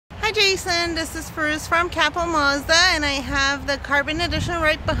Hi Jason, this is Forouz from CapoMazda and I have the Carbon Edition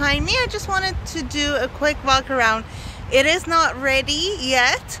right behind me. I just wanted to do a quick walk around. It is not ready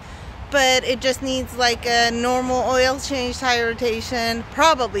yet, but it just needs like a normal oil change, tire rotation,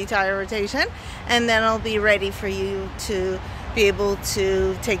 probably tire rotation, and then it'll be ready for you to be able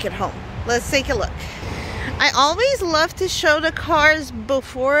to take it home. Let's take a look. I always love to show the cars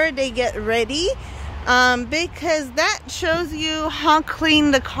before they get ready because that shows you how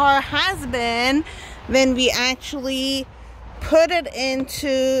clean the car has been when we actually put it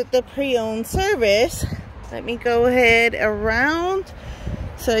into the pre-owned service. Let me go ahead around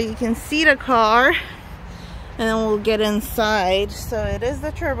so you can see the car, and then we'll get inside. So it is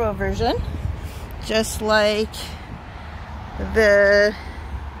the turbo version, just like the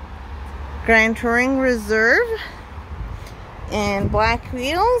Grand Touring Reserve, and black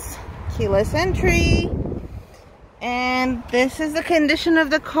wheels, keyless entry. And this is the condition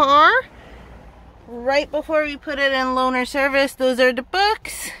of the car right before we put it in loaner service. Those are the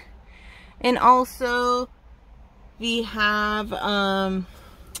books, and also we have home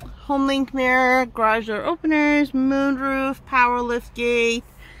link mirror, garage door openers, moonroof, power lift gate,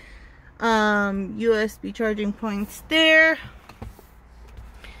 USB charging points there,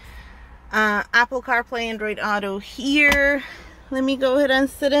 Apple CarPlay, Android Auto here. Let me go ahead and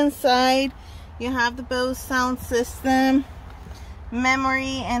sit inside. You have the Bose sound system,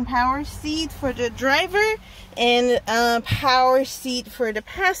 memory and power seat for the driver, and power seat for the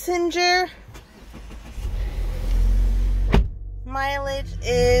passenger. Mileage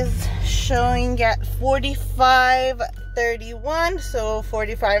is showing at 4531, so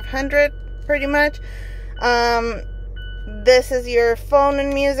 4500 pretty much. This is your phone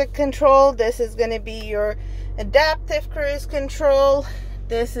and music control. This is going to be your adaptive cruise control.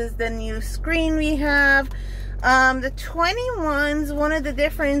 This is the new screen we have. The 21s, one of the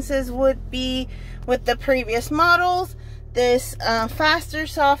differences would be with the previous models, this faster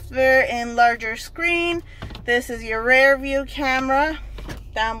software and larger screen. This is your rear view camera.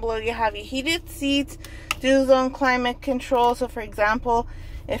 Down below you have your heated seats, dual zone climate control. So for example,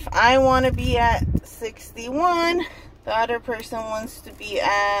 if I want to be at 61, the other person wants to be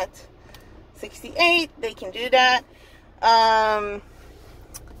at 68, they can do that.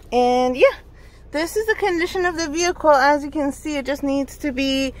 And yeah, this is the condition of the vehicle. As you can see, it just needs to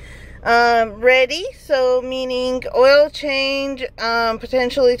be ready, so meaning oil change,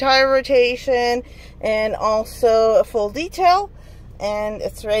 potentially tire rotation, and also a full detail, and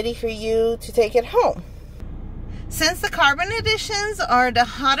it's ready for you to take it home. Since the Carbon Editions are the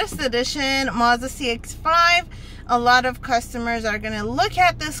hottest edition, Mazda CX-5, a lot of customers are going to look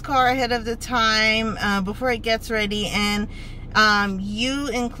at this car ahead of the time before it gets ready, and you,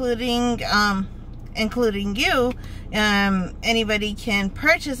 including you, anybody can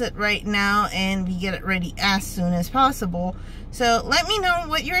purchase it right now, and we get it ready as soon as possible. So let me know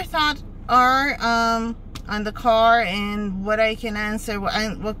what your thoughts are on the car and what I can answer,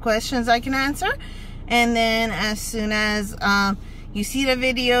 what questions I can answer. And then as soon as you see the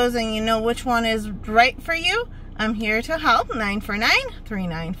videos and you know which one is right for you, I'm here to help.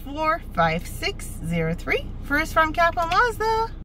 949-394-5603. First from CapoMazda.